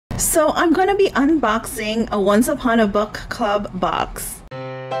So I'm going to be unboxing a Once Upon a Book Club box.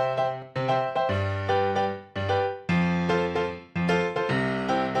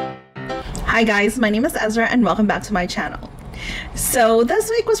 Hi guys, my name is Ezra and welcome back to my channel. So this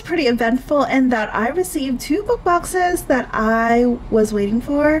week was pretty eventful in that I received two book boxes that I was waiting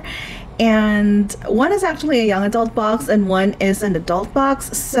for, and one is actually a young adult box and one is an adult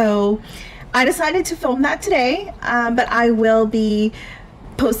box. So I decided to film that today, but I will be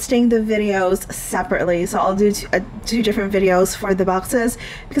posting the videos separately. So I'll do two different videos for the boxes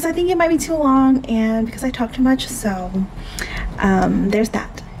because I think it might be too long and because I talk too much. So there's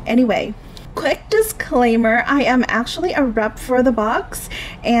that. Anyway, quick disclaimer, I am actually a rep for the box,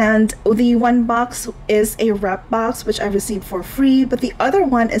 and the one box is a rep box which I received for free, but the other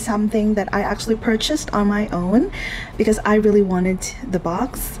one is something that I actually purchased on my own because I really wanted the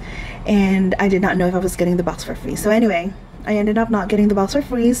box and I did not know if I was getting the box for free. So anyway, I ended up not getting the box for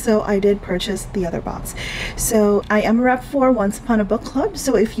free, so I did purchase the other box. So I am a rep for Once Upon a Book Club,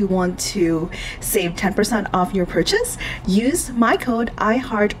 so if you want to save 10% off your purchase, use my code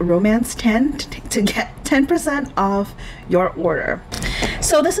IHeartRomance10 to get 10% off your order.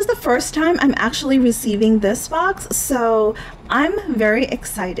 So this is the first time I'm actually receiving this box, so I'm very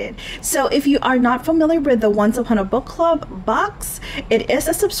excited. So if you are not familiar with the Once Upon a Book Club box, it is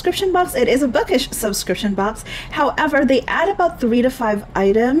a subscription box. It is a bookish subscription box. However, they add about 3 to 5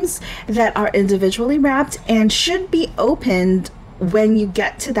 items that are individually wrapped and should be opened when you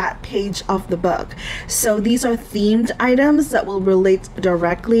get to that page of the book. So these are themed items that will relate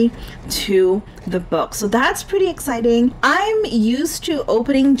directly to the book. So that's pretty exciting. I'm used to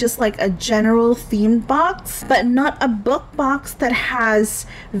opening just like a general themed box, but not a book box that has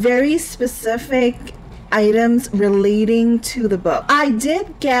very specific items relating to the book. I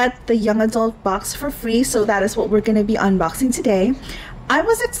did get the young adult box for free, so that is what we're going to be unboxing today. I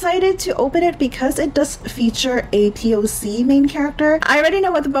was excited to open it because it does feature a POC main character. I already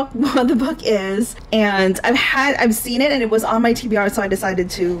know what the book is, and I've seen it and it was on my TBR, so I decided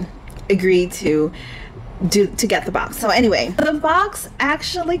to agree to get the box. So anyway, the box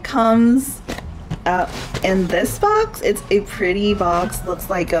actually comes in this box. It's a pretty box, looks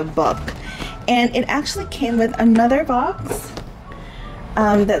like a book, and it actually came with another box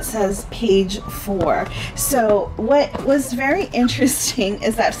that says page 4. So what was very interesting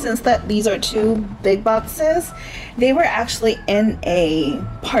is that since these are two big boxes, they were actually in a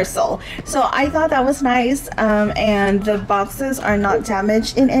parcel. So I thought that was nice, and the boxes are not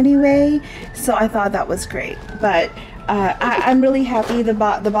damaged in any way, so I thought that was great. But I'm really happy the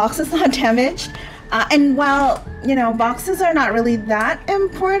box is not damaged. And while, you know, boxes are not really that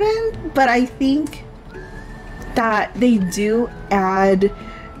important, but I think that they do add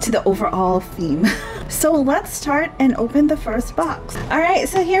to the overall theme. So let's start and open the first box. All right,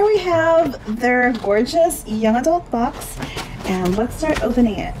 so here we have their gorgeous young adult box, and let's start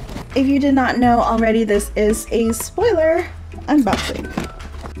opening it. If you did not know already, this is a spoiler unboxing.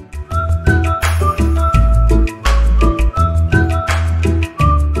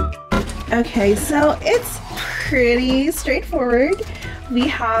 Okay, so it's pretty straightforward. We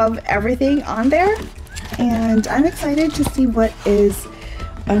have everything on there, and I'm excited to see what is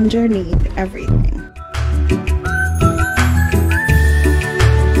underneath everything.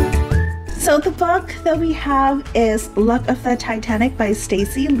 So the book that we have is Luck of the Titanic by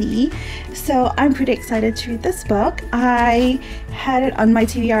Stacey Lee. So I'm pretty excited to read this book. I had it on my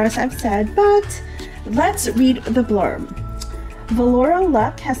TBR, as I've said, but let's read the blurb. Valora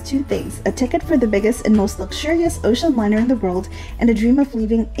Luck has two things: a ticket for the biggest and most luxurious ocean liner in the world, and a dream of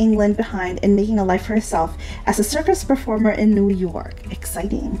leaving England behind and making a life for herself as a circus performer in New York.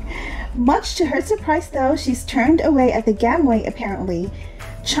 Exciting. Much to her surprise, though, she's turned away at the gangway. Apparently,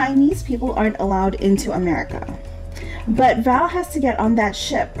 Chinese people aren't allowed into America. But Val has to get on that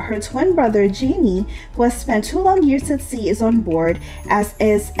ship. Her twin brother, Jamie, who has spent 2 long years at sea, is on board, as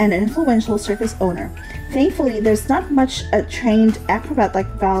is an influential circus owner. Thankfully, there's not much a trained acrobat like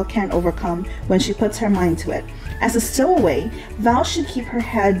Val can overcome when she puts her mind to it. As a stowaway, Val should keep her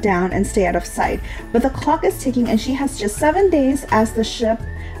head down and stay out of sight, but the clock is ticking and she has just 7 days as the ship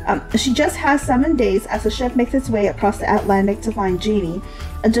makes its way across the Atlantic to find Jamie,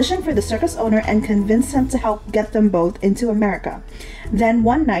 audition for the circus owner, and convince him to help get them both into America. Then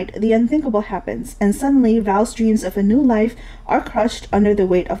one night, the unthinkable happens, and suddenly Val's dreams of a new life are crushed under the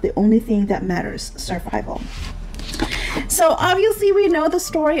weight of the only thing that matters: survival. So obviously we know the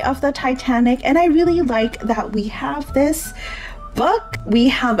story of the Titanic, and I really like that we have this book. We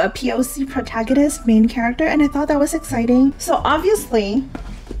have a POC protagonist, main character, and I thought that was exciting. So obviously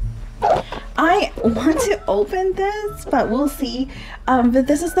I want to open this, but we'll see. But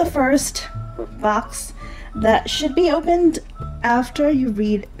this is the first box that should be opened after you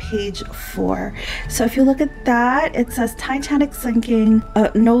read page 4. So if you look at that, it says Titanic sinking,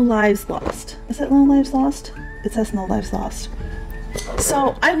 no lives lost. Is it no lives lost? It says no lives lost.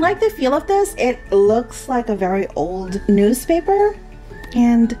 So I like the feel of this. It looks like a very old newspaper.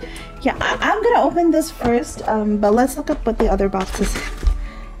 And yeah, I'm gonna open this first, but let's look up what the other boxes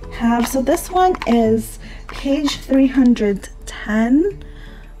have. So this one is page 310.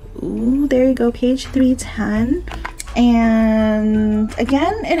 Ooh, there you go, page 310. And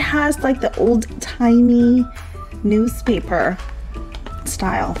again, it has like the old-timey newspaper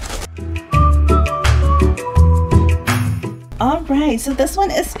style. All right, so this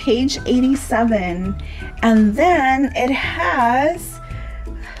one is page 87, and then it has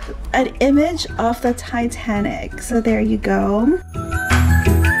an image of the Titanic. So there you go.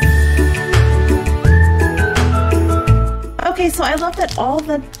 Okay, so I love that all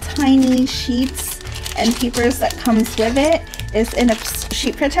the tiny sheets and papers that comes with it is in a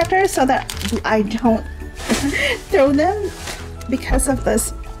sheet protector so that I don't throw them because of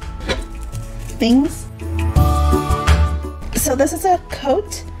this things. So this is a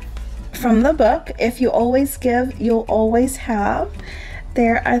quote from the book. If you always give, you'll always have.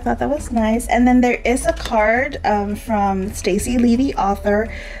 There, I thought that was nice. And then there is a card from Stacy Lee, the author,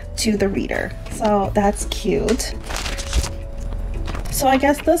 to the reader. So that's cute. So I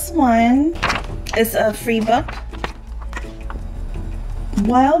guess this one is a free book.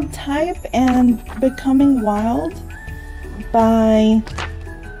 Wild Type and Becoming Wild by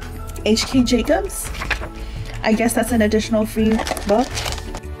H.K. Jacobs. I guess that's an additional free book.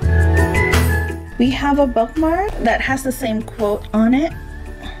 We have a bookmark that has the same quote on it.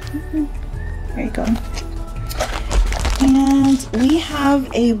 There you go. And we have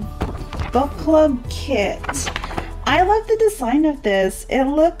a book club kit. I love the design of this. It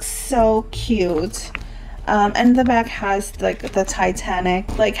looks so cute. And the back has like the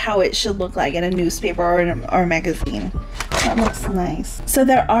Titanic, like how it should look like in a newspaper or a magazine. That looks nice. So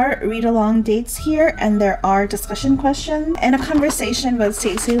there are read-along dates here, and there are discussion questions and a conversation with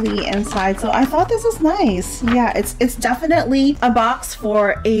Stacey Lee inside. So I thought this was nice. Yeah, it's definitely a box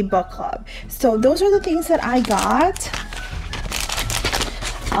for a book club. So those are the things that I got.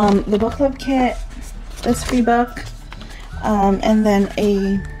 The book club kit, this free book, and then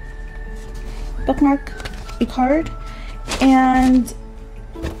a bookmark, a card, and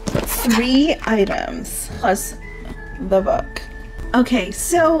 3 items plus the book. Okay,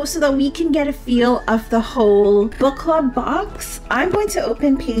 so that we can get a feel of the whole book club box, I'm going to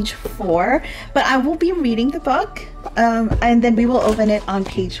open page 4, but I will be reading the book, and then we will open it on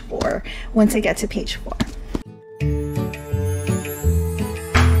page 4 once I get to page 4.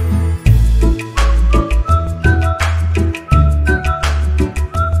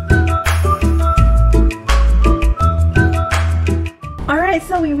 Alright,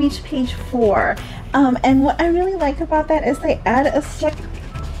 so we reached page 4. And what I really like about that is they added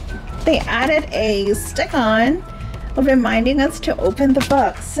a stick-on reminding us to open the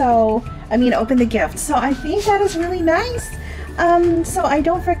book. So, I mean, open the gift. So I think that is really nice. So I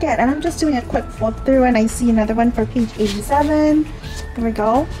don't forget. And I'm just doing a quick flip through and I see another one for page 87. There we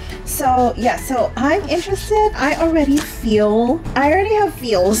go. So yeah, so I'm interested. I already have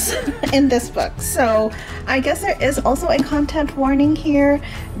feels in this book. So I guess there is also a content warning here.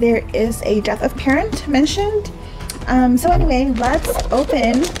 There is a death of parent mentioned. So anyway, let's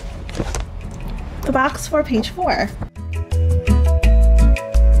open the box for page 4.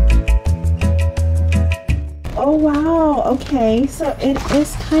 Oh wow, okay, so it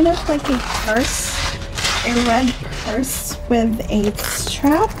is kind of like a purse, a red purse with a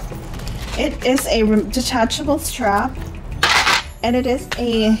strap. It is a detachable strap, and it is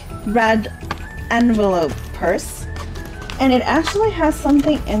a red envelope purse, and it actually has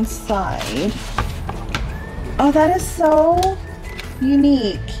something inside. Oh, that is so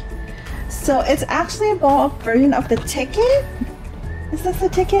unique. So it's actually a ball-up version of the ticket. Is this a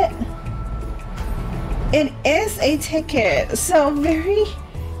ticket? It is a ticket, so very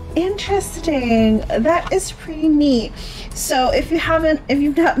interesting. That is pretty neat. So if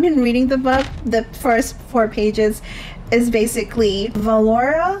you've not been reading the book, the first 4 pages is basically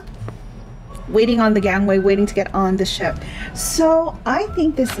Valora waiting on the gangway, waiting to get on the ship. So I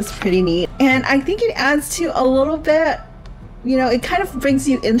think this is pretty neat, and I think it adds to a little bit, you know, it kind of brings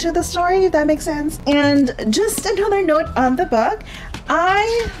you into the story, if that makes sense. And just another note on the book,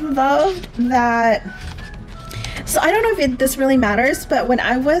 I loved that So I don't know if this really matters, but when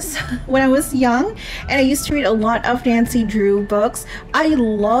I was young and I used to read a lot of Nancy Drew books, I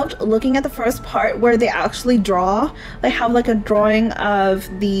loved looking at the first part where they actually draw. They have like a drawing of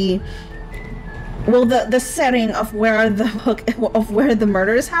the setting of where the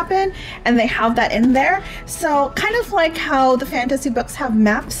murders happen, and they have that in there. So kind of like how the fantasy books have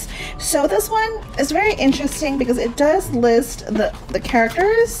maps. So this one is very interesting because it does list the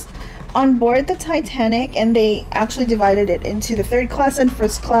characters on board the Titanic, and they actually divided it into the third class and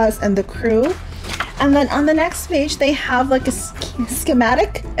first class and the crew. And then on the next page they have like a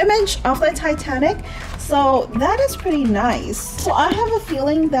schematic image of the Titanic. So that is pretty nice. So I have a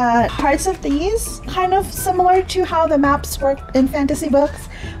feeling that parts of these, kind of similar to how the maps work in fantasy books,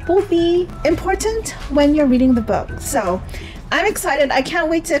 will be important when you're reading the book. So I'm excited. I can't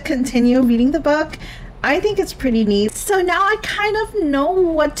wait to continue reading the book. I think it's pretty neat. So now I kind of know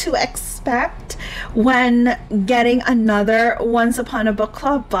what to expect when getting another Once Upon a Book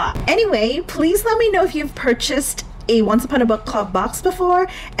Club box. Anyway, please let me know if you've purchased a Once Upon a Book Club box before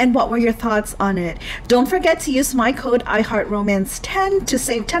and what were your thoughts on it. Don't forget to use my code IHeartRomance10 to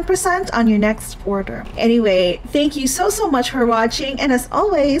save 10% on your next order. Anyway, thank you so much for watching, and as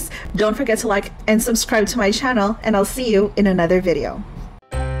always, don't forget to like and subscribe to my channel, and I'll see you in another video.